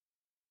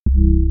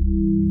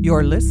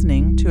You're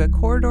listening to a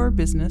Corridor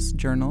Business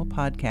Journal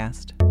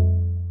podcast.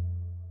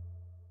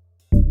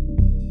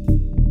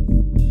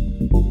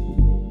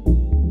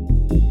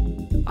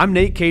 I'm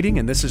Nate Kading,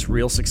 and this is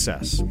Real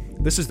Success.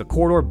 This is the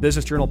Corridor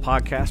Business Journal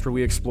podcast where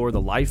we explore the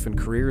life and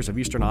careers of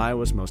Eastern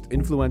Iowa's most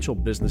influential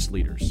business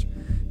leaders.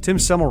 Tim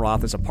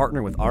Semmelroth is a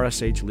partner with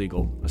RSH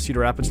Legal, a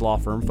Cedar Rapids law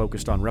firm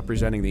focused on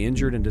representing the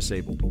injured and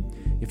disabled.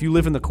 If you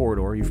live in the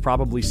corridor, you've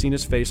probably seen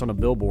his face on a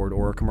billboard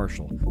or a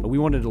commercial, but we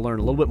wanted to learn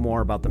a little bit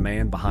more about the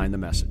man behind the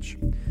message.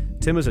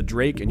 Tim is a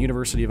Drake and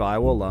University of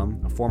Iowa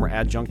alum, a former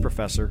adjunct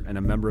professor, and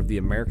a member of the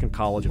American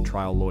College of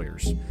Trial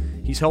Lawyers.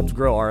 He's helped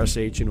grow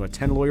RSH into a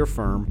 10-lawyer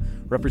firm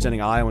representing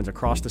Iowans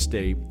across the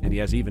state, and he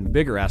has even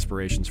bigger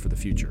aspirations for the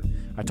future.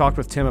 I talked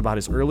with Tim about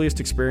his earliest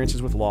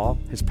experiences with law,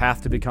 his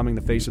path to becoming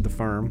the face of the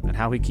firm, and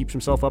how he keeps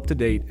himself up to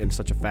date in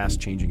such a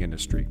fast-changing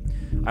industry.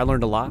 I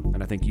learned a lot,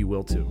 and I think you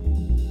will too.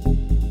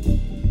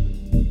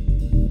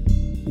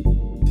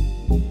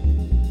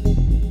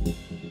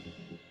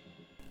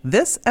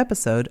 This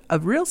episode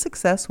of Real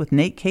Success with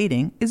Nate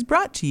Kading is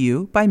brought to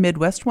you by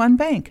MidWest1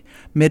 Bank.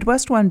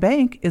 MidWest1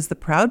 Bank is the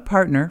proud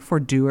partner for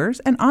doers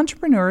and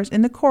entrepreneurs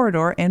in the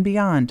corridor and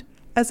beyond.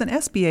 As an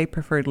SBA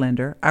preferred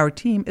lender, our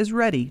team is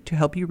ready to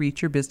help you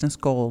reach your business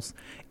goals.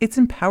 It's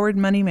empowered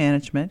money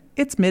management.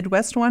 It's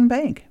MidWest1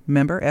 Bank,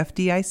 member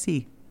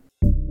FDIC.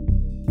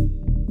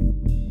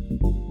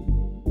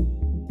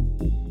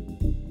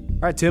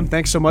 All right, Tim,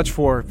 thanks so much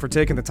for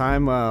taking the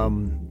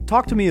time.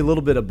 Talk to me a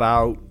little bit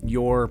about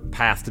your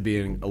path to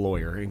being a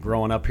lawyer and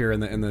growing up here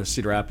in the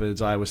Cedar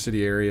Rapids, Iowa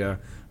City area.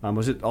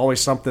 Was it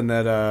always something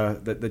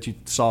that you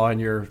saw in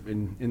your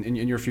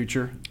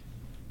future?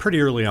 Pretty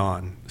early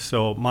on.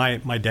 So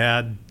my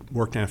dad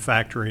worked in a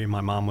factory.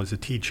 My mom was a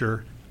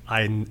teacher.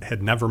 I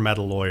had never met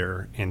a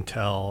lawyer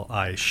until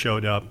I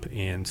showed up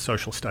in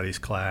social studies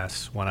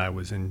class when I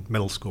was in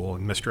middle school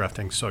in Mr.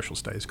 Efting's social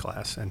studies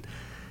class. And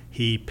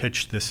he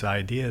pitched this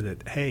idea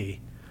that, hey,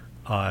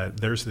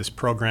 there's this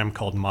program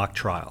called mock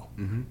trial,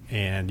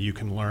 and you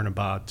can learn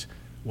about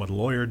what a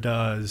lawyer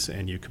does,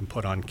 and you can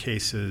put on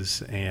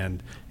cases,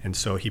 and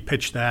so he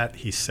pitched that.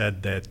 He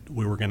said that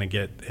we were going to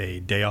get a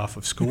day off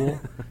of school,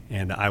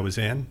 and I was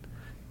in,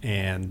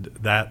 and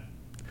that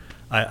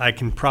I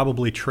can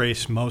probably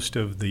trace most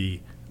of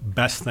the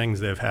best things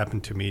that have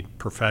happened to me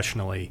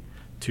professionally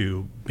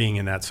to being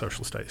in that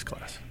social studies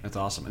class. That's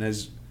awesome. And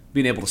as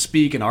being able to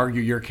speak and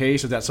argue your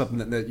case, is that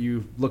something that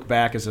you look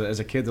back as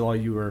a kid that all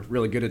you were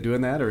really good at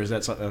doing that, or is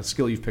that a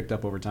skill you've picked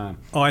up over time?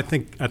 Oh, I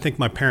think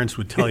my parents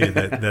would tell you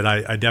that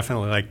I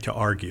definitely like to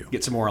argue.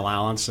 Get some more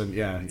allowance and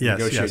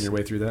negotiating your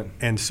way through that.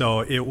 And so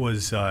it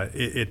was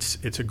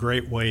it's a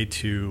great way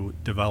to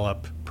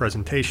develop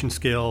presentation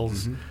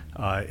skills.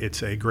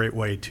 It's a great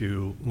way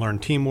to learn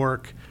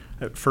teamwork.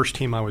 First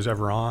team I was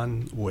ever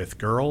on with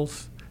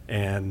girls,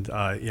 and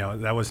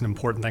that was an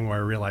important thing where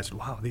I realized,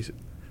 wow,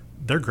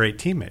 they're great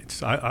teammates.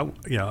 So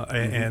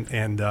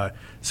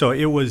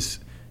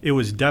it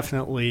was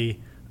definitely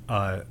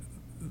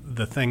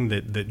the thing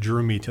that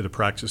drew me to the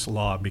practice of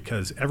law,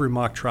 because every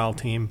mock trial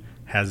team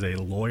has a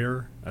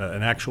lawyer,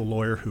 an actual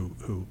lawyer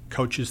who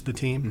coaches the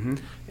team.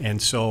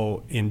 And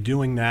so in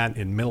doing that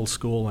in middle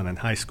school and in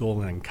high school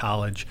and in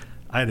college,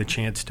 I had a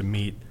chance to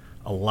meet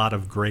a lot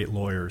of great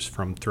lawyers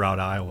from throughout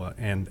Iowa,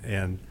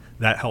 and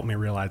that helped me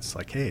realize, it's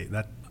like, hey,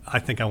 I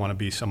think I want to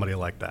be somebody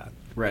like that.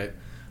 Right.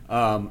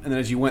 And then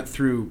as you went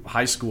through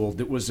high school,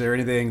 was there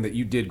anything that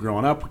you did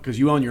growing up? Because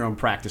you own your own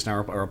practice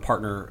now, or a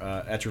partner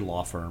at your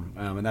law firm,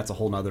 and that's a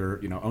whole other,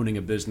 owning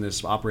a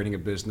business, operating a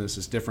business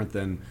is different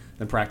than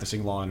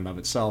practicing law in and of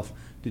itself.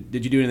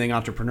 Did you do anything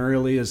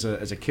entrepreneurially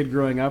as a kid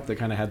growing up that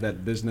kind of had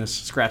that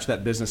scratch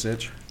that business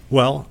itch?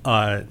 Well,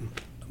 I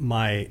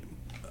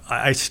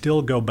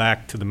still go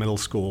back to the middle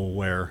school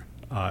where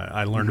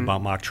I learned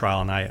about mock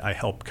trial, and I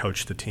helped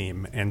coach the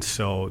team. And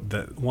so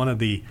one of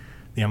the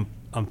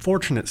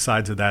unfortunate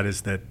sides of that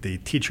is that the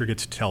teacher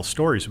gets to tell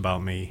stories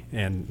about me,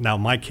 and now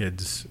my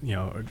kids,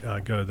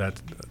 go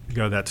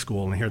to that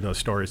school and hear those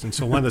stories. And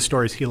so one of the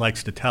stories he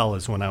likes to tell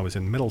is when I was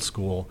in middle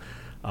school,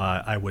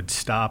 I would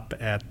stop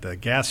at the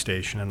gas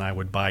station and I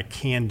would buy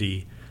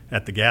candy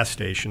at the gas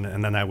station,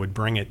 and then I would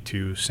bring it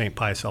to St.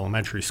 Pius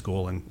Elementary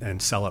School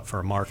and sell it for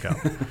a markup.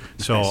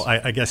 So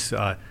nice. I guess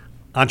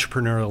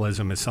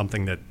entrepreneurialism is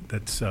something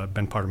that's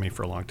been part of me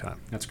for a long time.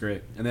 That's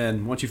great. And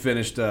then once you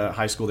finished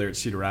high school there at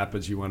Cedar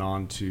Rapids, you went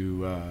on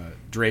to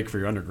Drake for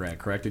your undergrad,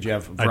 correct? Did you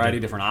have a variety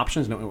of different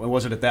options?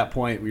 Was it at that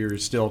point where you were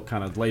still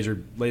kind of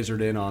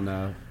lasered in on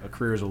a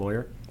career as a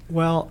lawyer?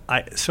 Well,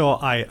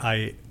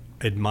 I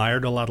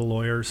admired a lot of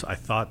lawyers. I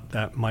thought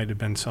that might have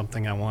been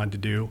something I wanted to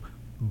do,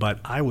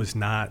 but I was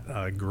not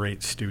a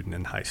great student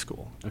in high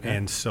school. Okay.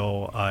 And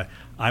so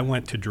I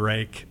went to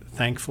Drake,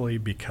 thankfully,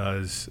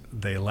 because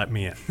they let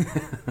me in.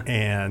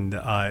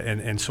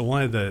 and so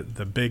one of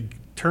the big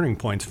turning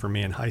points for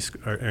me in high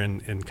school or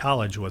in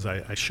college was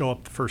I show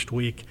up the first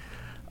week.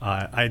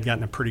 I had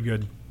gotten a pretty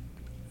good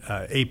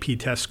AP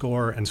test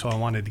score, and so I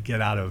wanted to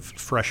get out of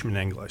freshman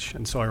English.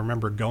 And so I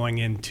remember going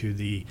into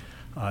the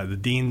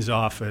dean's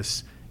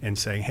office and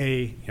saying,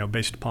 hey,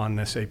 based upon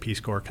this AP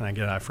score, can I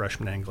get out of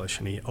freshman English?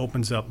 And he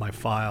opens up my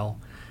file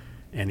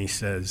and he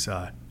says,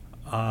 Mr.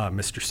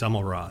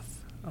 Semmelroth,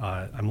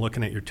 I'm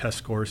looking at your test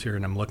scores here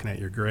and I'm looking at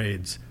your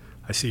grades.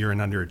 I see you're an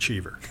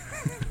underachiever.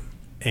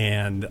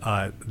 And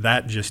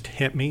that just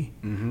hit me.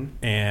 Mm-hmm.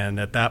 And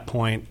at that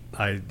point,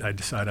 I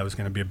decided I was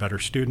going to be a better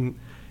student.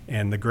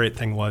 And the great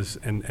thing was,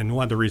 and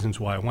one of the reasons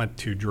why I went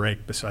to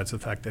Drake, besides the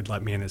fact they'd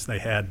let me in, is they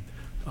had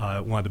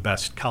one of the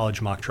best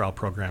college mock trial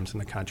programs in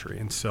the country.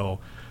 And so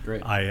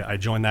I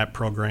joined that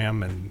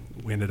program, and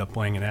we ended up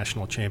winning a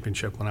national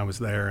championship when I was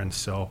there. And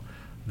so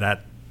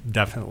that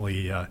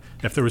definitely,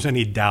 if there was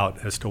any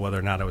doubt as to whether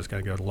or not I was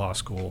going to go to law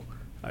school,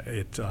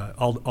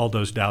 all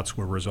those doubts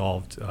were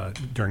resolved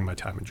during my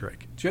time in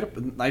Drake. So you had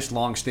a nice,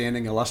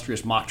 long-standing,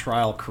 illustrious mock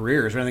trial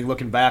career. Is there anything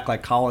looking back,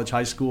 like college,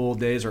 high school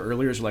days or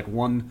earlier, is there like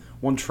one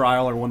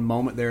trial or one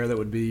moment there that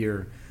would be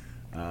your,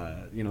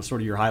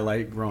 sort of your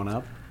highlight growing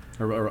up,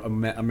 or a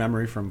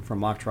memory from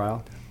mock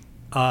trial?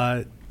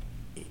 There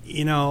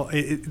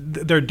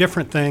are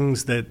different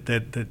things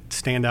that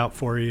stand out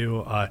for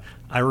you.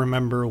 I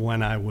remember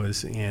when I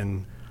was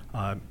in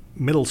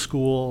middle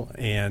school,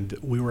 and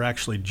we were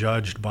actually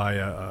judged by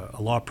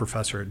a law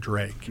professor at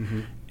Drake.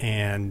 Mm-hmm.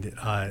 And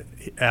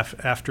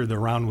after the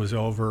round was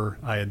over,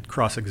 I had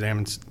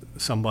cross-examined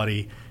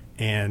somebody,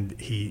 and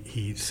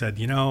he said,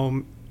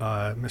 Mr.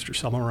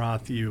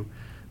 Semmelroth,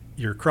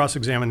 your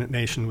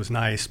cross-examination was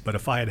nice, but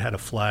if I had had a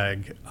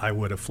flag, I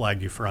would have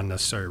flagged you for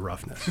unnecessary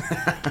roughness.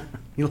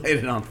 You laid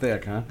it on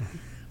thick, huh?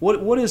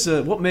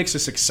 What makes a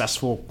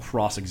successful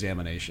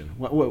cross-examination?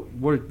 What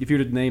if you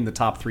were to name the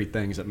top 3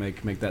 things that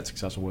make that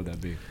successful? What would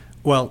that be?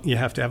 Well, you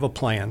have to have a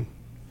plan,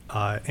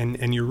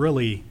 and you're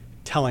really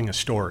telling a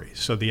story.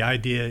 So the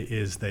idea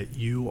is that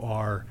you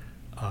are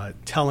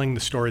telling the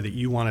story that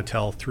you want to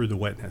tell through the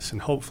witness,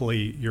 and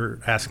hopefully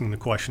you're asking the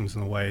questions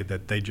in a way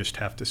that they just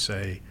have to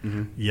say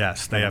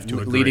yes. They have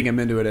to agree. Leading them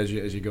into it as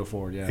you go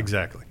forward. Yeah,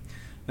 exactly.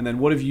 And then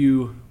what have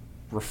you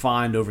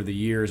refined over the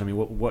years? I mean,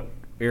 what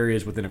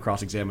areas within a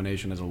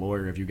cross-examination as a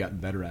lawyer have you gotten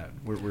better at?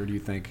 Where do you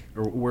think,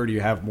 or where do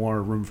you have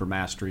more room for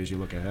mastery as you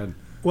look ahead?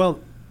 Well,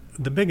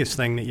 the biggest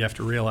thing that you have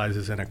to realize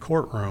is in a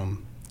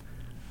courtroom,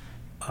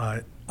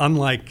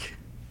 unlike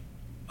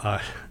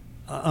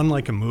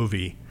a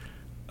movie,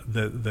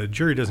 the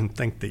jury doesn't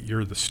think that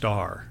you're the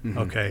star. Mm-hmm.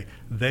 Okay,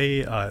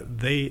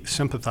 they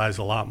sympathize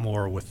a lot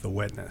more with the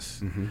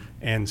witness, mm-hmm.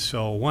 and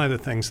so one of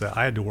the things that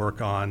I had to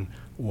work on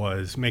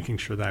was making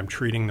sure that I'm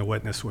treating the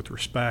witness with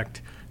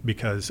respect,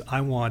 because I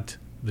want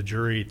the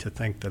jury to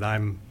think that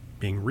I'm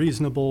being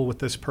reasonable with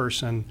this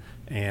person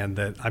and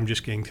that I'm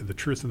just getting to the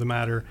truth of the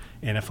matter.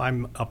 And if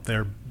I'm up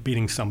there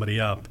beating somebody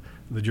up,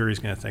 the jury's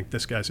going to think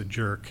this guy's a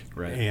jerk,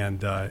 right.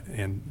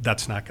 And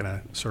that's not going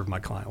to serve my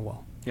client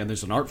well. Yeah, and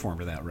there's an art form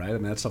to that, right? I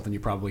mean, that's something you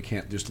probably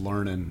can't just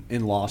learn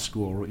in law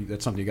school.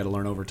 That's something you got to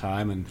learn over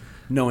time, and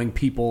knowing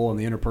people and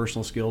the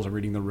interpersonal skills and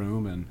reading the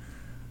room. And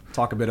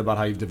talk a bit about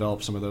how you've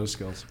developed some of those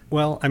skills.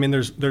 Well, I mean,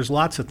 there's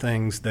lots of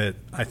things that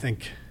I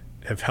think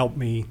have helped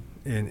me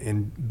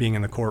in being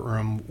in the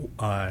courtroom.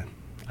 I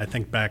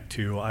think back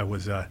to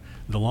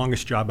the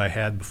longest job I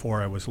had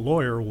before I was a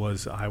lawyer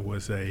was I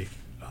was a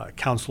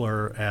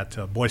counselor at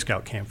a Boy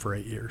Scout camp for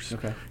 8 years.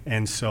 Okay.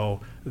 And so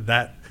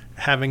that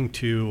having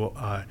to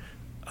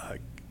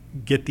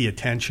get the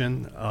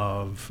attention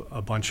of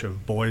a bunch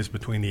of boys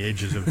between the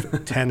ages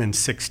of 10 and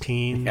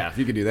 16. Yeah, if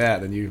you could do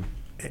that, then you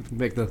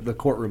make the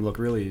courtroom look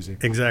really easy.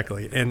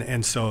 Exactly.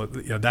 And so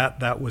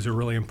that was a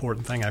really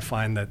important thing. I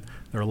find that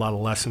there are a lot of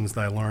lessons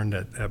that I learned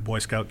at Boy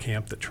Scout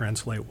camp that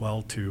translate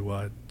well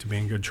to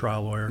being a good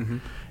trial lawyer. Mm-hmm.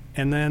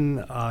 And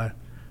then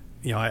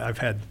I've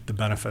had the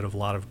benefit of a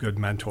lot of good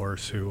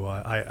mentors who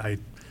I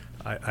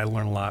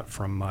learn a lot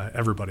from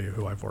everybody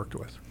who I've worked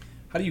with.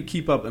 How do you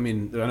keep up? I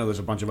mean, I know there's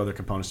a bunch of other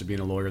components to being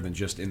a lawyer than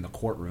just in the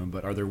courtroom,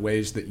 but are there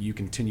ways that you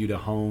continue to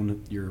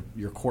hone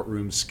your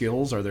courtroom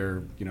skills? Are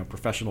there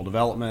professional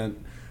development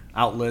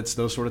outlets,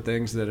 those sort of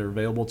things that are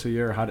available to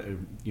you, or how do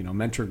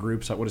mentor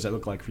groups? What does that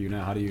look like for you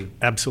now? How do you?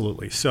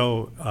 Absolutely.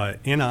 So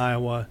in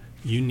Iowa,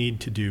 you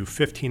need to do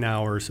 15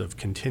 hours of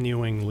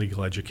continuing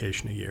legal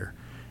education a year,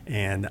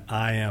 and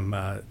I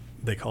am.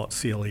 They call it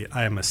CLE.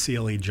 I am a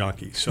CLE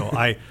junkie. So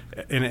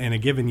in a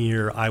given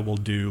year, I will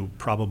do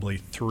probably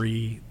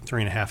three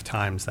and a half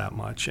times that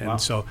much. And wow.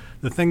 So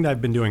the thing that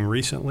I've been doing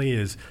recently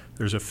is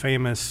there's a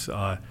famous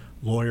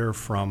lawyer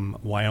from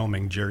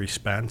Wyoming, Jerry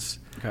Spence,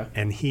 okay.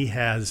 and he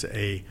has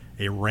a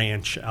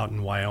ranch out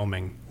in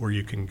Wyoming where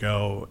you can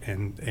go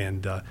and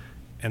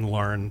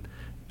learn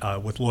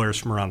with lawyers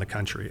from around the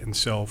country. And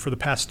so for the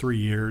past 3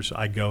 years,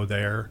 I go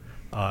there.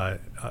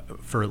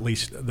 For at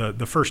least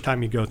the first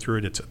time you go through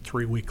it, it's a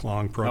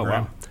 3-week-long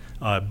program.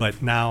 Oh, wow.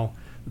 But now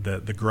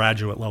the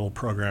graduate level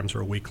programs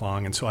are a week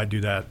long, and so I do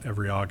that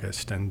every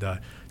August. And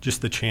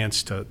just the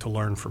chance to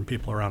learn from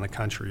people around the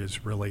country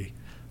is really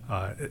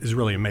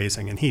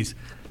amazing. And he's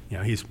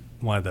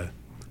one of the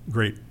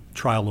great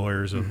trial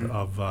lawyers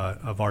of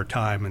our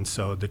time, and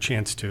so the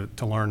chance to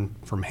learn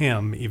from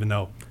him, even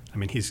though I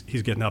mean, he's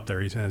getting up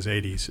there. He's in his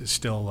 80s. Is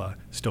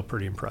still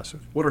pretty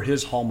impressive. What are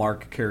his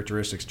hallmark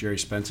characteristics, Jerry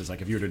Spence's?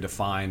 Like, if you were to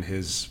define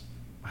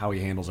how he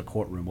handles a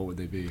courtroom, what would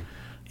they be?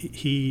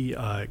 He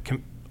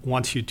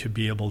wants you to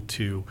be able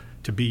to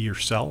be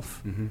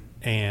yourself, Mm-hmm.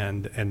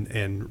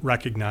 and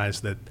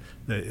recognize that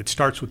it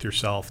starts with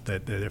yourself.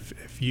 That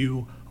if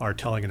you are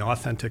telling an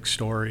authentic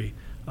story,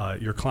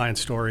 your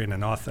client's story in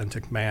an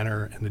authentic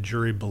manner, and the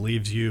jury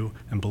believes you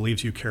and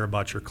believes you care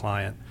about your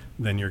client,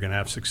 then you're going to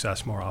have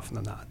success more often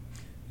than not.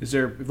 Is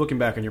there, looking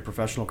back on your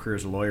professional career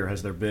as a lawyer,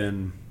 has there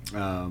been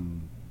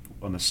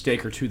a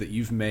mistake or two that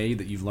you've made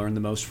that you've learned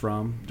the most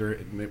from,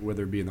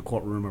 whether it be in the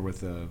courtroom or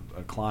with a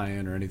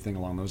client or anything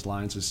along those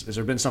lines? Has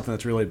there been something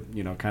that's really,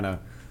 kind of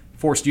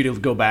forced you to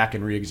go back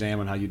and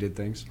re-examine how you did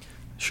things?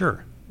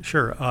 Sure.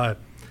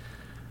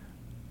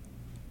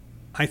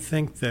 I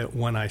think that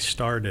when I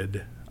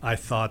started, I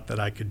thought that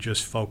I could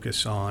just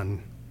focus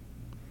on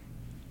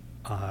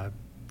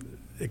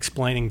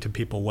explaining to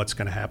people what's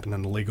going to happen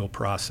in the legal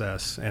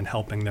process and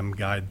helping them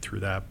guide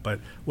through that. But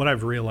what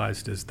I've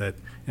realized is that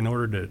in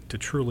order to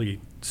truly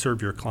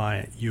serve your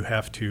client, you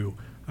have to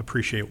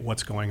appreciate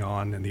what's going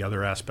on in the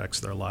other aspects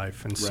of their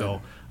life. And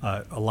so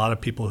a lot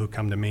of people who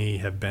come to me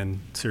have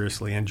been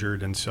seriously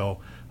injured, and so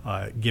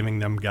giving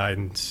them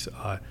guidance,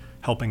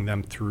 helping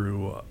them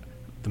through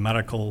the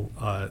medical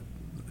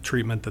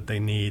treatment that they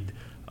need,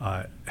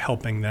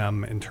 helping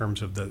them in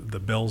terms of the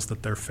bills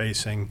that they're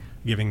facing,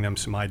 giving them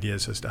some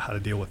ideas as to how to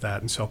deal with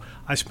that. And so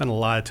I spend a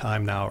lot of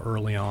time now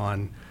early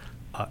on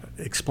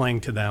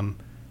explaining to them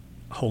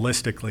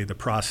holistically the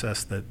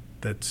process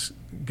that's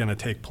going to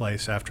take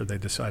place after they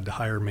decide to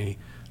hire me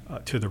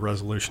to the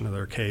resolution of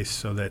their case,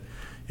 so that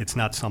it's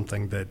not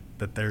something that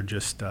they're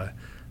just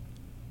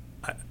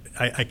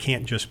I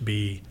can't just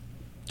be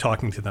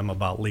talking to them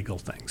about legal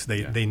things.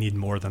 They need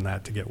more than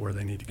that to get where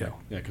they need to go.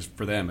 Yeah, because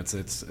for them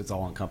it's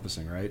all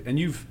encompassing, right? And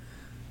you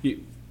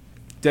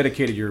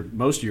dedicated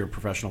most of your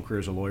professional career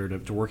as a lawyer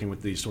to working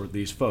with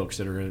these folks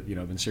that are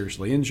been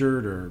seriously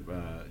injured or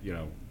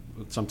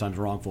sometimes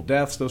wrongful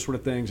deaths, those sort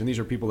of things. And these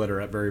are people that are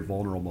at very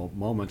vulnerable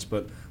moments.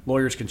 But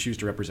lawyers can choose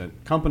to represent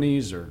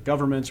companies or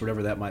governments,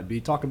 whatever that might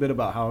be. Talk a bit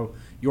about how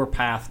your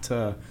path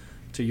to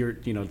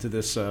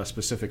this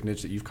specific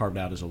niche that you've carved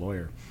out as a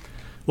lawyer.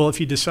 Well, if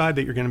you decide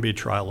that you're going to be a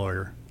trial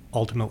lawyer,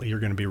 ultimately you're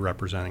going to be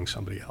representing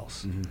somebody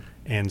else. Mm-hmm.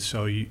 And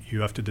so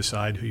you have to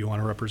decide who you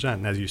want to represent.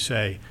 And as you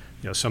say,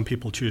 some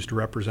people choose to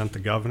represent the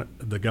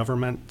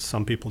government.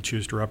 Some people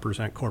choose to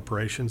represent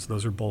corporations.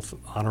 Those are both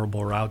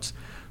honorable routes.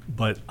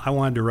 But I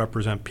wanted to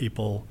represent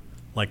people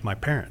like my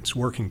parents,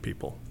 working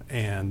people.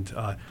 And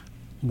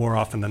more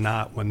often than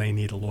not, when they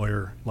need a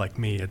lawyer like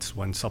me, it's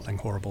when something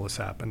horrible has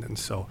happened. And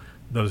so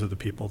those are the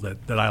people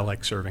that I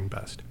like serving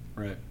best.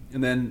 Right.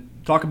 And then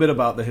talk a bit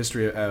about the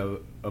history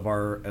of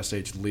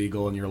RSH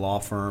Legal and your law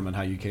firm and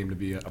how you came to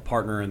be a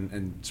partner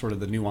and sort of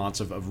the nuance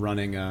of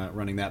running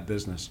that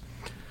business.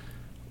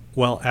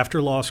 Well,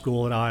 after law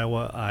school at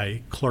Iowa,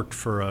 I clerked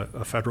for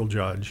a federal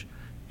judge,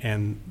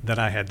 and then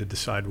I had to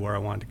decide where I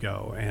wanted to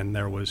go. And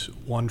there was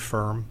one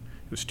firm.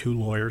 It was two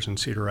lawyers in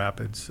Cedar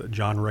Rapids,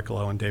 John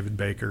Riccolo and David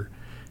Baker.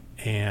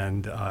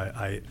 And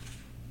I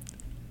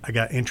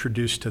got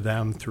introduced to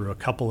them through a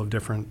couple of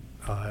different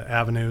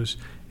avenues,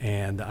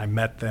 and I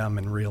met them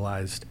and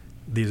realized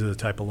these are the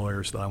type of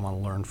lawyers that I want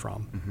to learn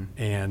from. Mm-hmm.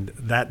 And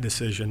that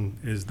decision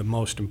is the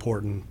most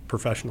important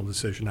professional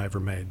decision I ever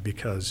made,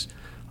 because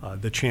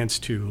the chance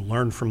to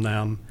learn from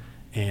them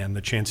and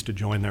the chance to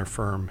join their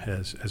firm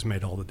has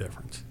made all the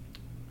difference.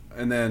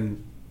 And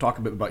then talk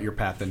a bit about your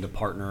path into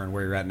partner and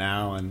where you're at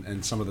now,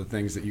 and some of the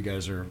things that you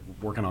guys are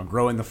working on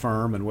growing the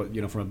firm, and what,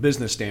 from a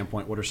business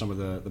standpoint, what are some of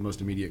the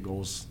most immediate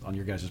goals on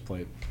your guys'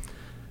 plate?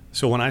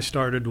 So when I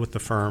started with the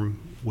firm,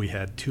 we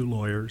had two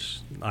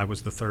lawyers. I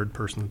was the third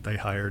person that they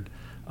hired.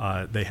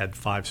 They had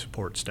 5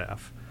 support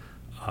staff.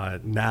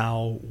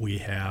 Now we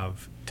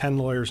have 10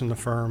 lawyers in the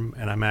firm,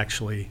 and I'm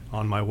actually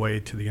on my way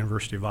to the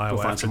University of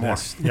Iowa after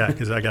this. Yeah,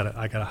 because I got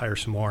to hire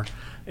some more.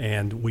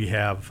 And we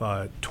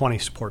have 20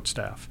 support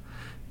staff.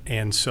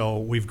 And so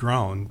we've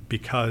grown,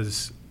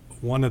 because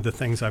one of the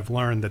things I've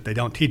learned that they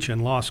don't teach in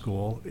law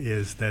school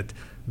is that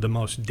the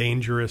most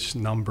dangerous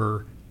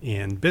number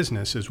in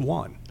business is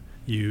 1.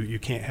 You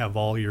can't have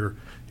all your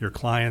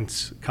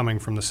clients coming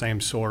from the same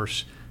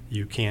source.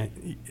 You can't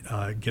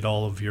get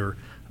all of your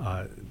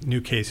new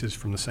cases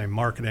from the same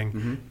marketing.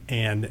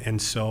 Mm-hmm.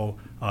 And so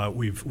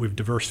we've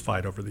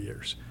diversified over the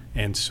years.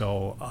 And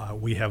so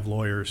we have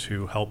lawyers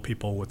who help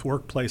people with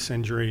workplace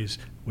injuries.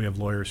 We have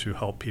lawyers who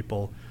help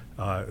people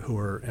who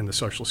are in the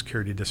Social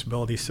Security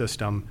disability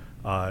system,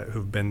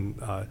 who've been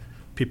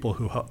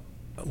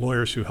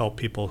lawyers who help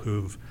people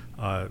who've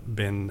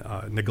been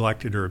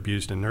neglected or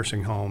abused in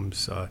nursing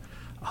homes,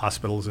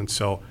 hospitals. And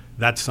so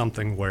that's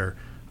something where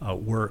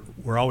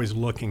we're always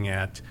looking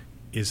at,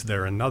 is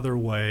there another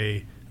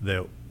way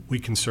that we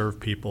can serve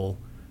people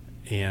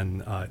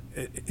in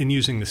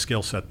using the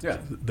skill set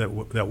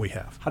that we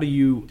have. How do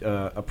you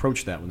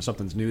approach that when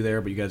something's new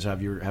there, but you guys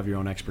have your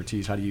own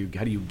expertise? How do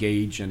you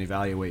gauge and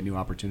evaluate new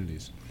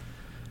opportunities?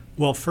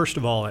 Well, first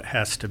of all, it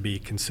has to be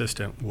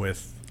consistent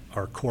with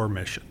our core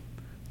mission.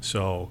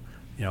 So,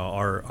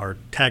 our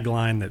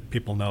tagline that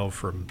people know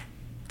from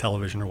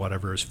television or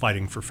whatever is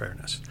fighting for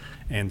fairness.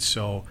 And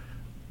so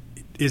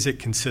is it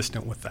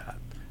consistent with that?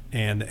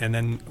 And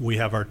then we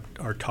have our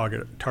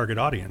target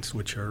audience,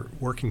 which are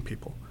working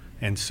people.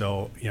 And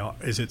so,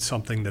 is it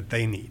something that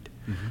they need?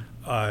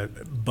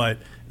 But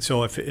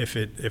so if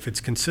it's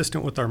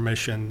consistent with our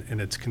mission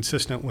and it's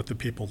consistent with the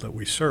people that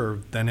we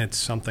serve, then it's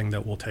something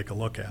that we'll take a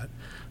look at.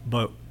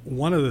 But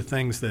one of the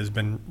things that has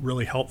been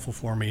really helpful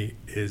for me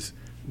is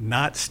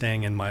not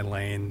staying in my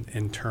lane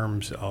in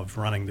terms of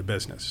running the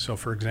business. So,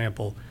 for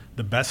example,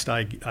 the best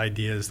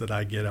ideas that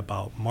I get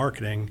about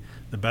marketing,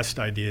 the best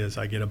ideas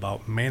I get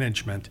about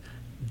management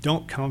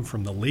don't come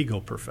from the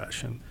legal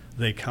profession.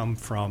 They come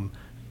from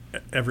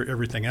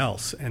everything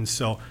else. And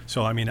so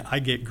I mean, I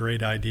get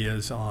great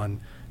ideas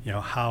on,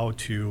 how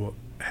to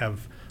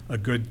have a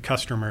good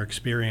customer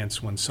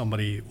experience when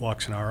somebody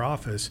walks in our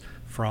office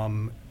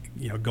from,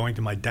 going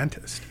to my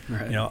dentist.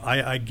 Right.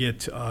 I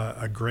get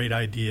a great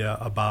idea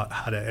about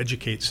how to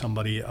educate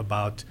somebody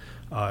about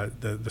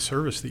the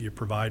service that you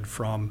provide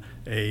from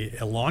a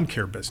lawn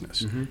care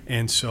business.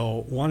 And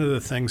so one of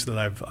the things that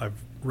I've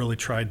really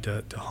tried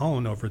to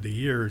hone over the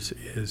years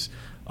is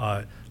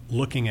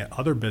looking at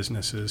other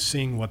businesses,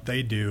 seeing what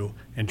they do,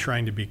 and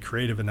trying to be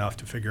creative enough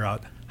to figure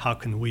out how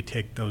can we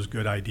take those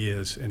good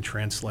ideas and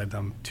translate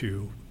them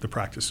to the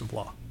practice of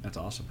law. That's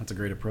awesome. That's a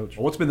great approach.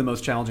 Well, what's been the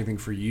most challenging thing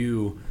for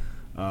you?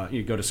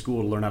 You go to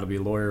school to learn how to be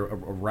a lawyer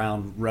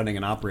around running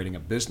and operating a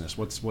business.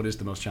 What is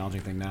the most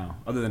challenging thing now,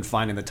 other than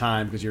finding the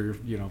time because you're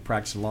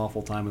practicing law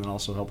full time and then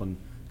also helping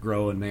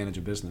grow and manage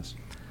a business?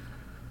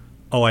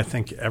 Oh, I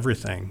think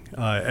everything.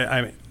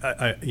 The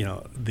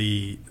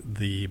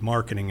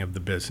marketing of the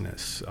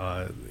business,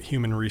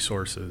 human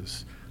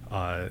resources.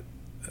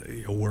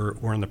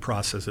 We're in the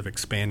process of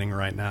expanding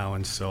right now,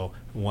 and so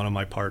one of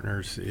my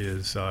partners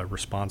is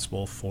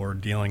responsible for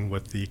dealing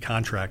with the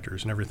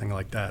contractors and everything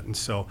like that. And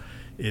so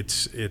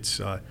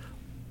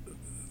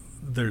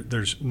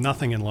there's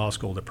nothing in law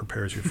school that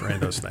prepares you for any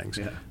of those things.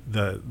 Yeah.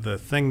 The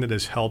thing that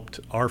has helped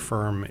our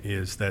firm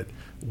is that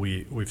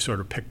we've sort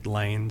of picked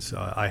lanes.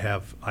 I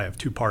have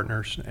two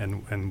partners,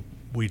 and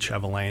we each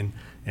have a lane.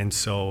 And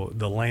so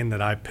the lane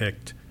that I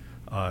picked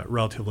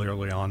relatively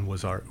early on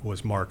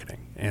was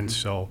marketing, and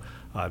so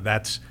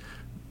that's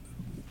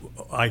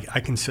I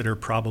consider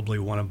probably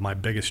one of my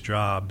biggest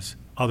jobs,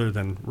 other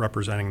than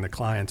representing the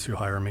clients who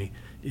hire me,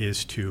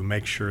 is to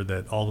make sure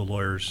that all the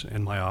lawyers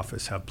in my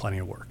office have plenty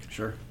of work.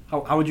 Sure.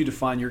 How would you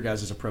define your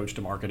guys' approach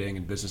to marketing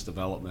and business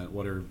development?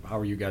 How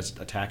are you guys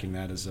attacking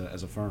that as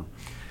a firm?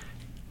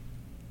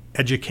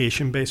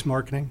 Education-based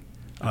marketing.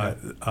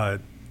 Okay.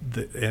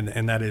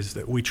 And that is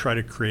that we try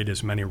to create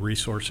as many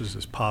resources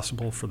as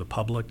possible for the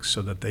public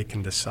so that they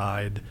can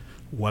decide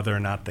whether or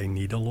not they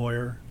need a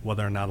lawyer,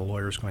 whether or not a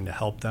lawyer is going to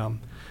help them.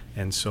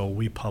 And so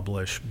we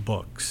publish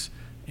books,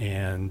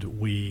 and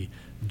we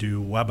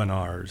do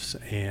webinars,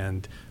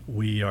 and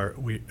we are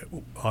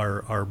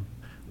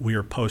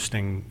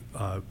posting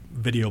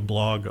video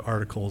blog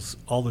articles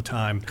all the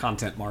time.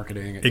 Content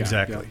marketing.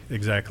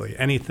 Exactly.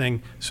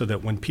 Anything so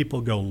that when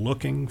people go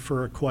looking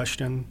for a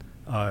question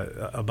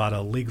about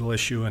a legal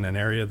issue in an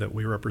area that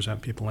we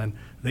represent people in,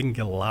 they can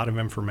get a lot of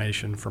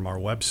information from our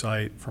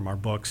website, from our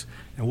books,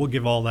 and we'll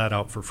give all that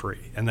out for free.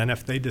 And then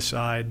if they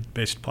decide,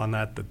 based upon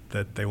that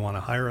they want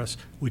to hire us,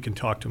 we can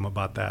talk to them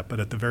about that. But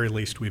at the very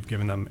least, we've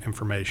given them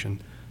information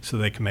so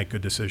they can make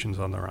good decisions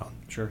on their own.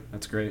 Sure,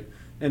 that's great.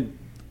 And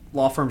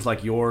law firms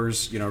like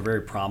yours, are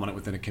very prominent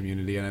within a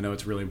community, and I know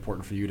it's really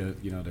important for you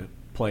to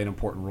play an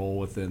important role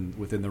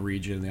within the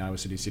region, the Iowa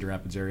City, Cedar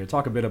Rapids area.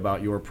 Talk a bit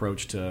about your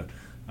approach to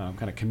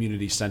kind of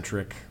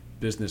community-centric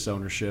business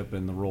ownership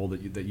and the role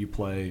that you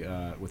play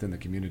within the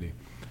community.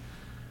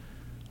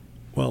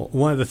 Well,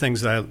 one of the things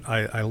that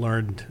I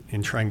learned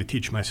in trying to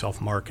teach myself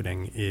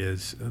marketing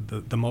is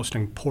the most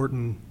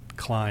important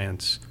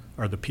clients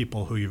are the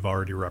people who you've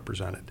already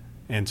represented.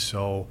 And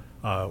so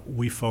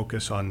we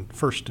focus on,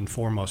 first and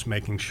foremost,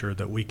 making sure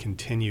that we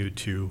continue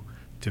to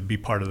be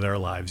part of their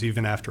lives,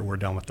 even after we're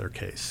done with their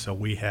case. So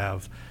we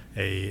have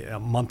a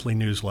monthly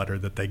newsletter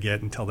that they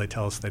get until they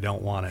tell us they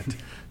don't want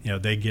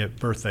it. They get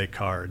birthday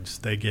cards,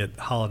 they get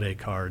holiday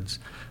cards,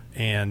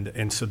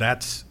 and so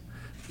that's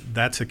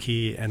a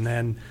key. And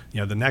then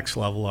the next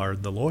level are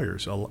the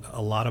lawyers. A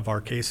lot of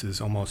our cases,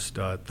 almost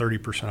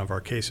 30% of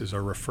our cases,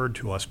 are referred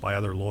to us by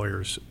other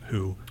lawyers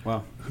who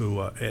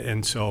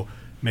and so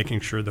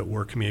making sure that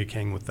we're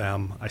communicating with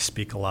them. I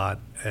speak a lot,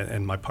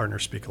 and my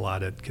partners speak a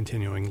lot at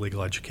continuing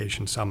legal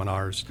education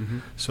seminars,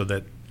 so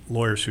that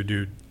lawyers who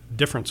do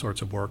different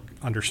sorts of work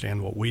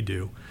understand what we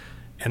do.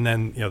 And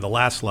then the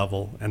last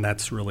level, and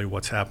that's really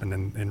what's happened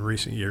in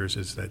recent years,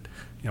 is that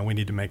we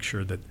need to make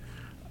sure that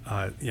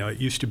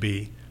it used to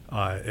be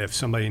if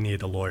somebody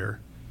needed a lawyer,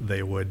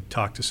 they would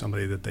talk to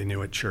somebody that they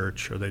knew at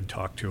church, or they'd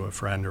talk to a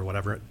friend or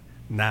whatever.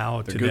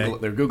 now today.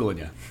 They're Googling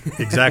you.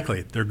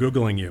 Exactly. They're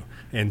Googling you.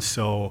 And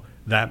so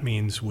that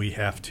means we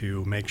have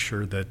to make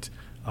sure that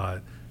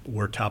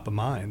we're top of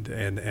mind.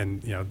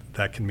 And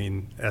that can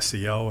mean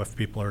SEO if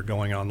people are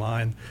going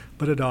online,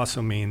 but it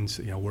also means,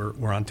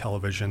 we're on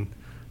television.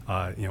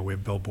 We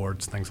have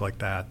billboards, things like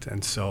that.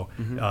 And so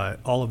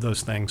all of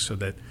those things so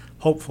that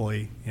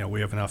hopefully, we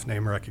have enough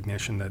name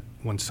recognition that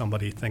when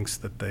somebody thinks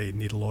that they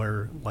need a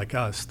lawyer like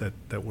us,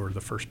 that we're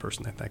the first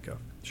person they think of.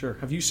 Sure.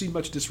 Have you seen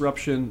much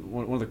disruption?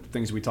 One of the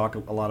things we talk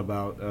a lot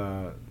about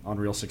on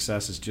Real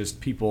Success is just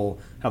people,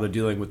 how they're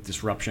dealing with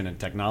disruption and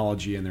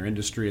technology in their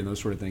industry and those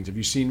sort of things. Have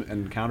you seen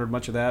and encountered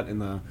much of that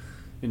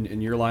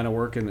in your line of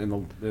work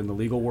in the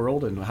legal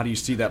world? And how do you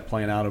see that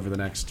playing out over the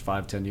next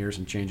 5-10 years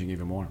and changing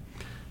even more?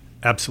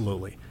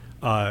 Absolutely.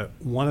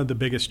 One of the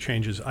biggest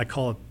changes, I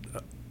call it,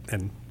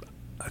 and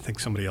I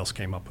think somebody else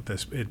came up with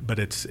this, but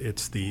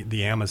it's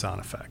the Amazon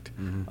effect.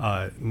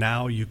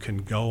 Now you can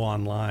go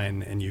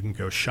online and you can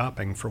go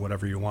shopping for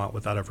whatever you want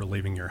without ever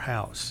leaving your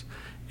house.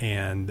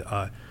 And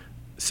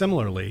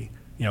similarly,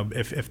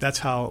 if that's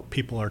how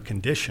people are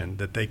conditioned,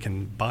 that they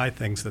can buy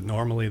things that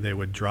normally they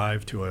would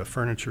drive to a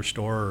furniture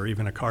store or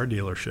even a car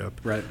dealership,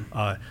 right?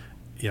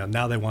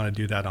 Now they want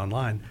to do that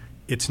online.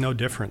 It's no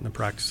different in the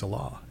practice of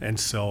law. And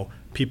so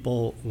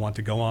people want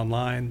to go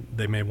online.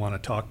 They may want to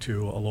talk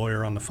to a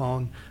lawyer on the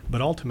phone. But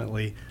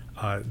ultimately,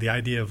 the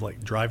idea of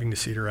like driving to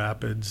Cedar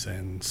Rapids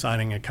and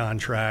signing a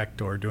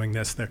contract or doing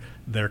this,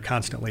 they're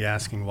constantly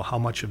asking, well, how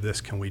much of this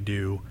can we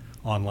do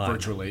online?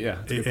 Virtually, yeah.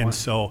 And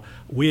so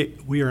we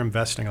are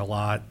investing a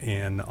lot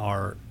in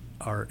our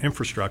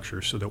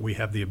infrastructure so that we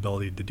have the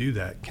ability to do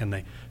that.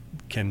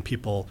 Can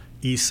people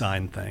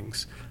e-sign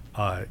things?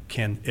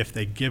 If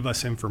they give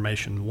us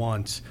information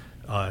once,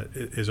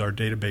 is our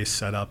database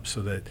set up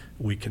so that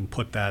we can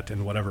put that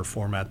in whatever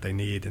format they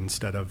need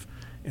instead of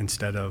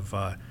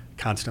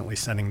constantly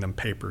sending them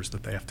papers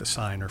that they have to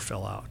sign or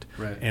fill out.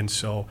 Right. And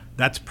so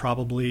that's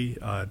probably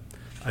I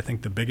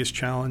think the biggest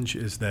challenge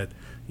is that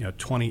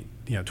 20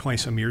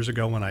 some years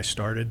ago when I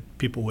started,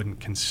 people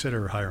wouldn't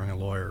consider hiring a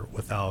lawyer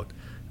without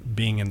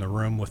being in the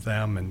room with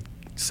them and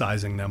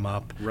sizing them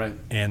up. Right.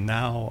 And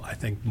now I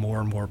think more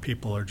and more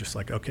people are just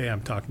like, okay,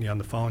 I'm talking to you on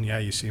the phone. Yeah,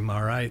 you seem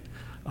all right.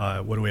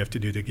 What do we have to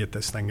do to get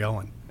this thing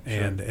going? Sure.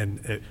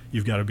 And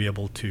you've got to be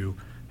able to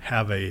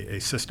have a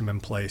system in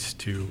place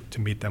to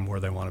meet them where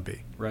they want to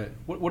be. Right.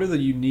 What are the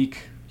unique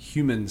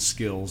human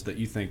skills that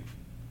you think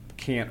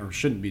can't or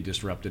shouldn't be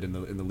disrupted in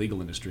the legal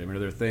industry? I mean, are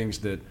there things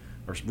that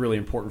are really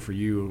important for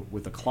you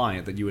with a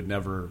client that you would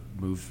never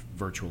move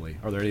virtually?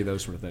 Are there any of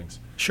those sort of things?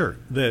 Sure.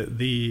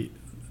 The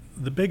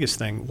biggest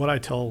thing, what I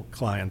tell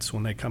clients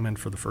when they come in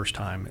for the first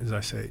time is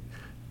I say,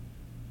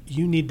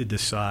 you need to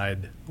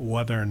decide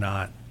whether or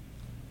not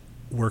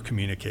we're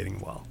communicating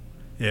well.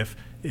 If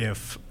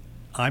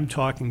I'm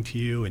talking to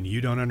you and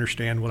you don't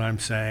understand what I'm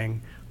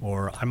saying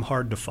or I'm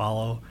hard to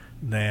follow,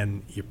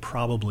 then you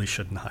probably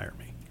shouldn't hire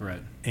me.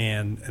 Right.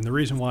 And the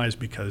reason why is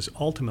because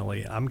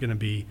ultimately I'm going to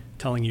be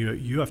telling you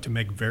you have to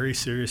make very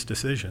serious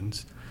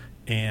decisions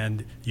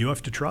and you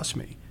have to trust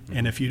me. Mm-hmm.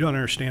 And if you don't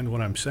understand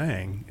what I'm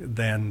saying,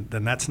 then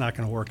that's not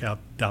going to work out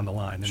down the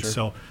line. And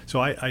sure.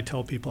 so I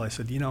tell people, I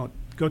said,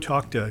 go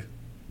talk to,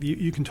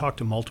 you can talk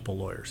to multiple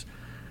lawyers.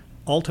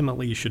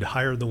 Ultimately, you should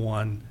hire the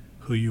one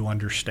who you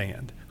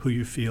understand, who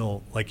you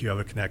feel like you have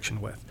a connection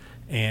with.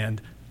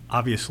 And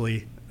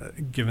obviously,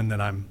 given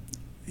that I'm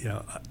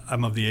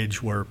of the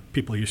age where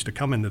people used to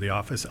come into the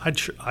office,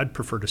 I'd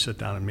prefer to sit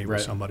down and meet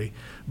with somebody.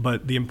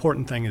 But the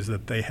important thing is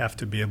that they have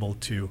to be able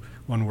to,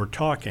 when we're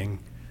talking,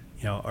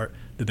 that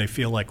they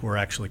feel like we're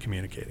actually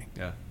communicating.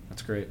 Yeah,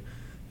 that's great.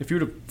 If you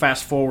were to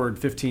fast forward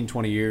 15,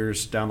 20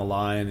 years down the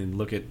line and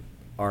look at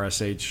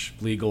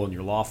RSH Legal and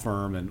your law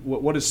firm, and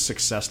what does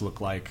success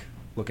look like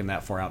looking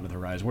that far out into the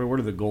horizon? What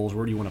are the goals?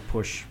 Where do you want to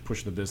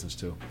push the business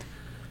to?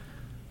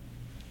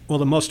 Well,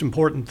 the most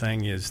important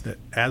thing is that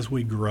as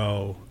we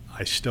grow,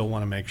 I still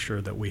want to make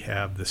sure that we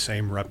have the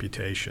same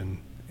reputation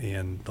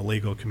in the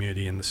legal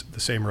community and the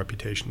same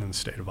reputation in the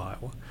state of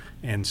Iowa.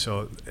 And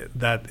so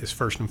that is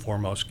first and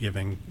foremost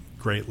giving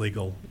great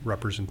legal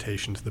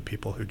representation to the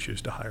people who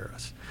choose to hire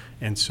us.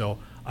 And so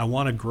I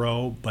want to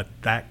grow, but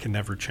that can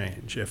never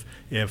change.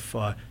 If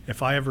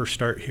I ever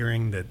start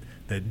hearing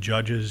that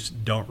judges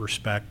don't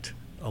respect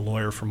a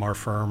lawyer from our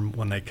firm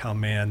when they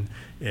come in,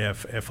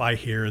 if I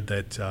hear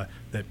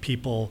that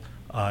people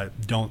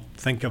don't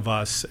think of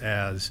us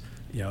as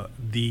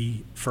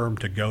the firm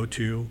to go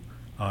to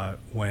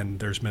when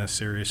there's been a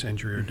serious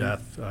injury or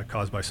death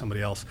caused by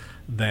somebody else,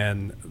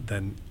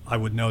 then I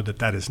would know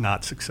that is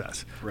not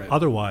success. Right.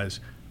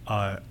 Otherwise,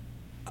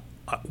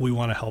 we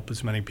want to help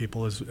as many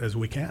people as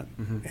we can.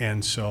 Mm-hmm.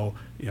 And so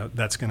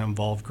that's going to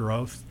involve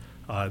growth.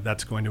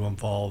 That's going to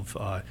involve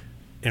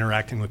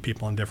interacting with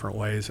people in different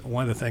ways.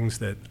 One of the things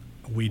that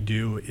we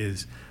do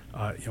is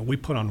we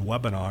put on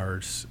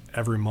webinars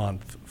every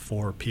month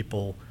for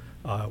people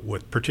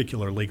with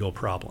particular legal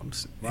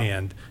problems. Wow.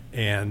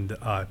 And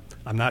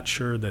I'm not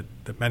sure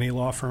that many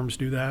law firms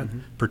do that, mm-hmm.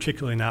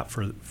 particularly not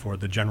for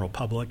the general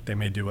public. They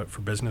may do it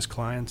for business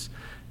clients.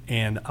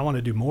 And I want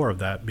to do more of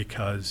that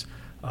because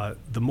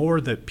the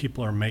more that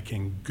people are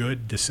making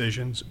good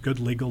decisions, good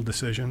legal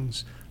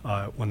decisions,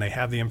 when they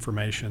have the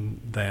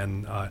information,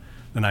 then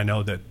I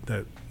know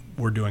that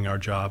we're doing our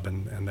job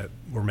and that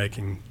we're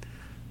making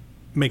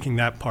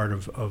that part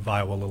of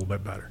Iowa a little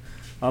bit better.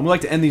 We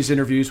like to end these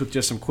interviews with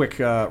just some quick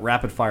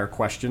rapid-fire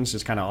questions,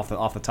 just kind of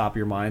off the top of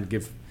your mind.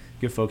 Give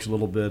folks a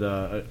little bit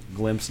a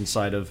glimpse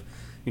inside of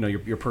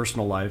your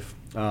personal life.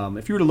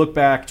 If you were to look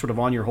back sort of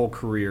on your whole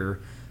career,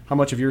 how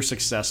much of your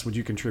success would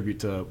you contribute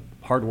to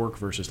hard work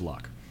versus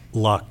luck?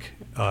 Luck,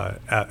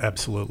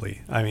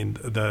 absolutely. I mean,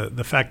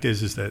 the fact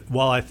is that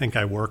while I think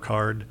I work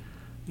hard,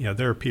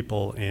 there are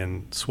people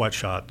in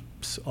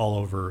sweatshops all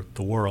over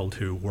the world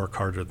who work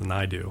harder than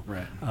I do.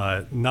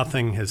 Right.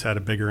 Nothing has had a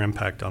bigger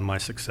impact on my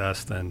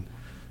success than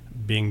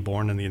being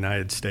born in the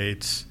United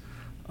States,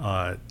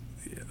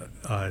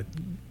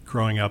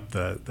 growing up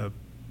the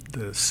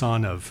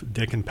son of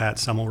Dick and Pat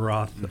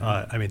Semmelroth.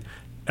 I mean,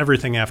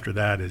 everything after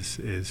that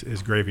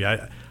is gravy.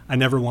 I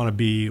never want to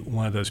be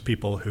one of those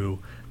people who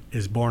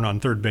is born on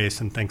third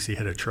base and thinks he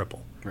hit a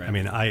triple. Right. I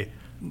mean,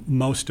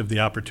 most of the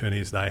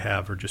opportunities that I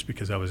have are just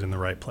because I was in the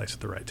right place at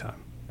the right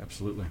time.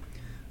 Absolutely.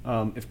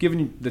 If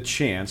given the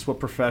chance, what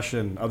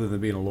profession other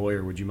than being a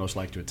lawyer would you most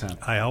like to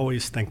attempt? I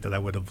always think that I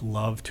would have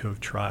loved to have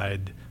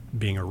tried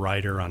being a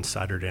writer on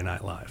Saturday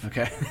Night Live.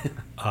 Okay.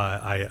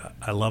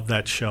 I love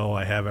that show.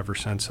 I have ever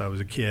since I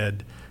was a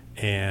kid,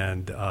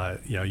 and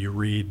you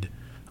read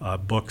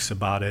books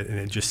about it, and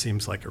it just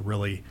seems like a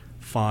really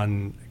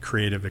fun,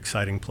 creative,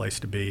 exciting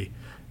place to be.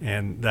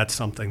 And that's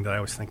something that I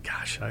always think,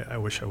 gosh, I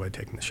wish I would have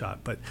taken the shot.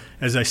 But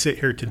as I sit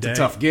here today, it's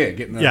a tough gig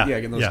getting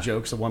those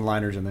jokes, the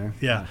one-liners in there.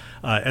 Yeah.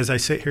 As I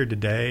sit here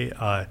today,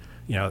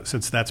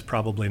 since that's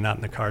probably not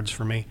in the cards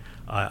for me,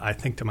 I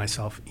think to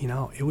myself,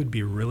 it would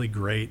be really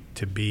great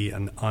to be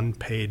an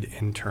unpaid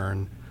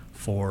intern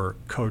for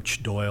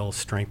Coach Doyle's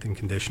strength and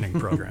conditioning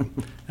program.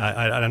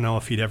 I don't know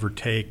if he'd ever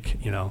take,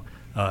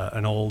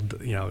 an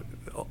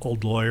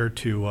old lawyer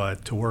to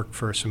work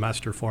for a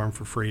semester for him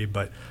for free,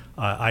 but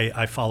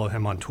I follow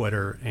him on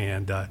Twitter,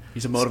 and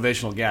he's a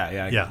motivational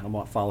guy. Yeah. I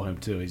want to follow him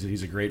too.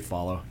 He's a great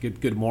follow.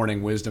 Good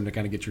morning wisdom to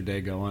kind of get your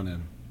day going,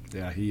 and they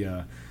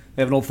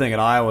have an old thing at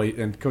Iowa,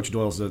 and Coach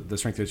Doyle's the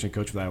strength and conditioning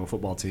coach for the Iowa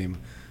football team.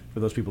 For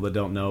those people that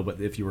don't know,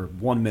 but if you were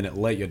 1 minute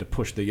late, you had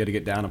to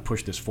get down and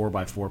push this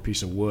 4x4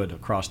 piece of wood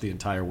across the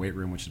entire weight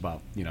room, which is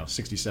about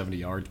 60, 70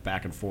 yards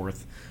back and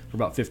forth for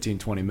about 15,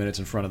 20 minutes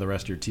in front of the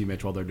rest of your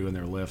teammates while they're doing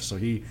their lifts. So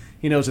he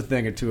knows a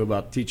thing or two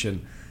about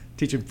teaching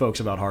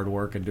folks about hard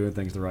work and doing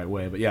things the right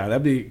way. But yeah,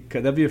 that'd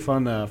be a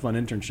fun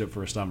internship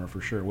for a summer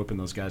for sure, whipping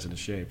those guys into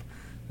shape.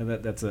 And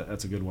that's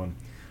a good one.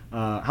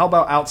 How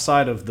about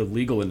outside of the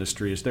legal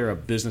industry? Is there a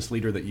business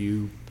leader that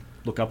you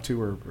look up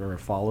to or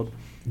followed?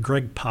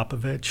 Greg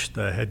Popovich,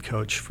 the head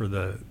coach for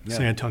the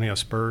San Antonio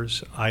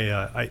Spurs.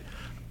 I've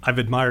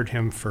admired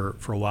him for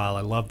a while.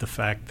 I love the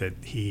fact that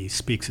he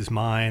speaks his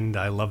mind.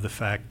 I love the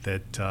fact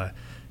that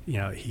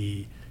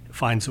he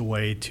finds a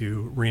way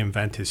to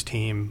reinvent his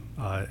team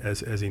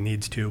as he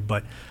needs to.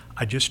 But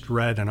I just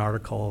read an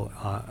article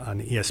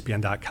on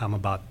ESPN.com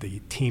about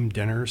the team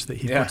dinners that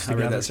he puts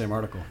together. I read that same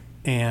article.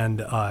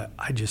 And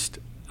I just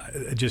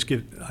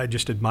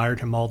admired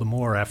him all the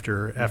more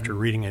after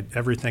reading it.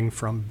 Everything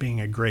from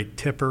being a great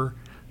tipper,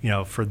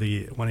 for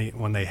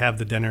when they have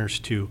the dinners,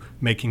 to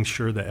making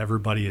sure that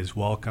everybody is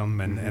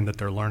welcome and that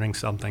they're learning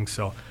something.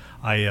 So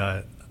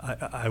I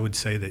would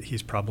say that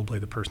he's probably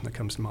the person that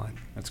comes to mind.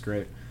 That's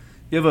great.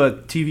 You have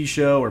a TV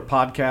show or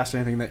podcast,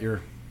 anything that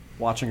you're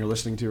watching or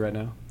listening to right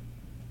now?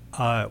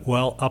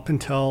 Well, up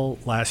until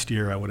last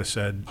year, I would have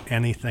said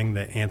anything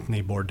that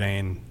Anthony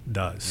Bourdain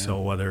does. Yeah.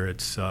 So whether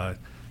it's No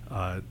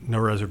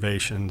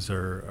Reservations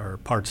or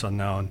Parts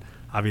Unknown,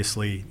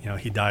 obviously,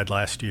 he died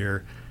last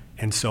year,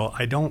 and so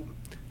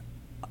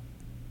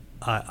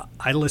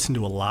I listen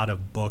to a lot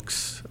of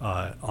books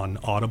on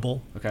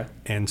Audible. Okay.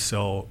 And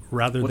so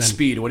rather what than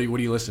speed? What do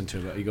you listen to?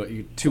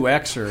 You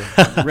 2x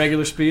or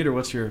regular speed, or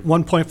what's your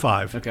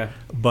 1.5? Okay.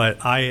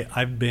 But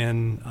I've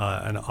been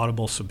an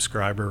Audible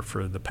subscriber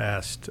for the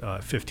past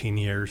 15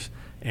 years,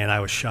 and I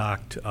was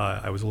shocked.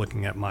 I was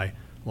looking at my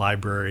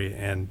library,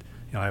 and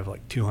I have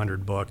like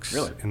 200 books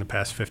in the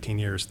past 15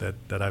 years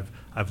that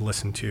I've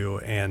listened to,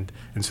 and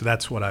so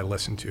that's what I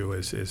listen to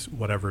is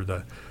whatever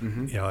the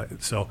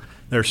So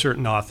there are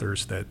certain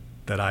authors that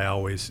I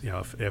always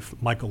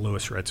if Michael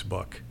Lewis writes a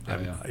book,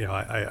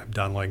 I'm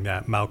downloading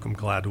that. Malcolm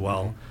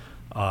Gladwell,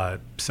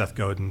 Seth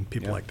Godin,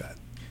 people like that.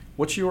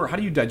 How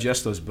do you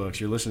digest those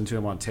books? You're listening to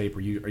them on tape.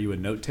 Are you a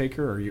note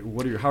taker,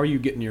 or how are you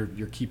getting your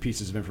key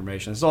pieces of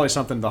information? It's always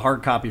something. The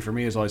hard copy for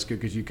me is always good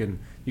because you can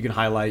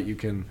highlight, you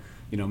can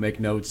make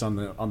notes on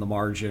the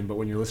margin. But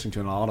when you're listening to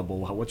an Audible,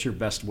 what's your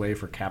best way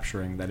for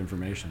capturing that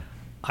information?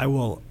 A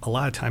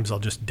lot of times I'll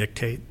just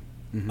dictate.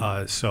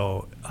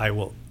 So I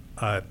will,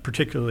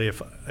 particularly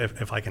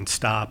if I can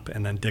stop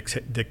and then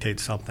dictate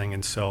something.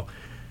 And so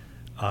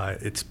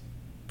it's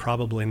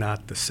probably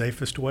not the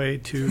safest way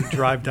to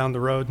drive down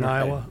the road in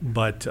Iowa,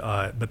 but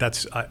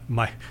that's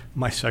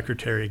my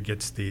secretary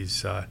gets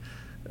these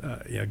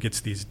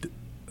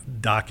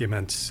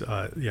documents,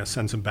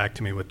 sends them back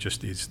to me with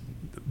just these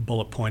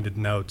bullet-pointed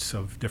notes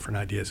of different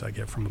ideas I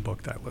get from a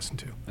book that I listen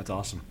to. That's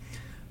awesome.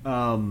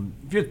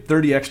 If you had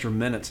 30 extra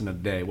minutes in a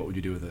day, what would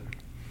you do with it?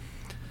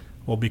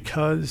 Well,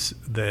 because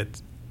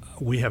that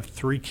we have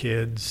 3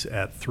 kids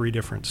at 3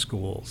 different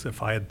schools,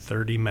 if I had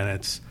 30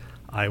 minutes,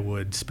 I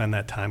would spend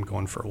that time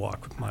going for a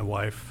walk with my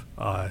wife.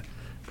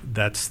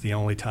 That's the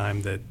only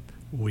time that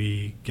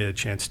we get a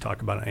chance to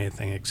talk about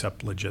anything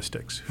except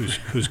logistics.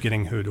 Who's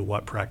getting who to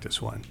what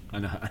practice when.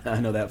 I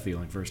know that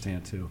feeling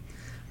firsthand too.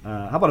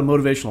 How about a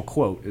motivational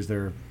quote? Is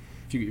there,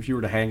 if you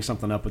were to hang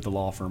something up at the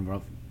law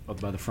firm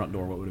up by the front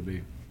door, what would it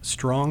be?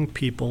 Strong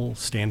people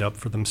stand up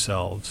for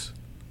themselves.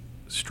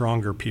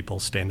 Stronger people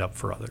stand up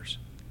for others.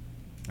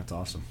 That's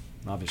awesome.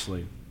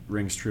 Obviously,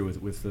 rings true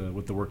with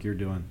the work you're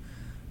doing.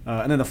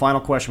 And then the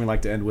final question we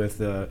like to end with,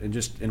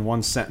 in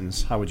one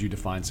sentence, how would you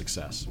define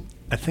success?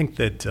 I think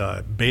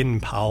that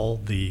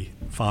Baden-Powell, the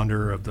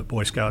founder of the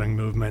Boy Scouting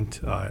movement,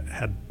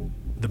 had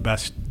the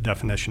best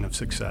definition of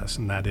success,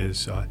 and that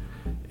is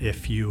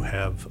if you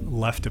have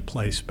left a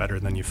place better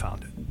than you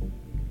found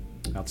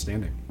it.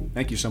 Outstanding.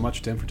 Thank you so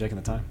much, Tim, for taking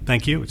the time.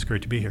 Thank you. It's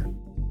great to be here.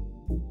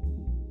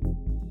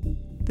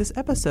 This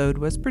episode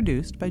was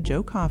produced by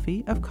Joe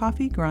Coffey of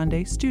Coffee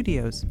Grande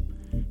Studios.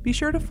 Be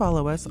sure to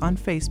follow us on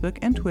Facebook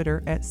and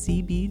Twitter at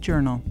CB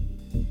Journal.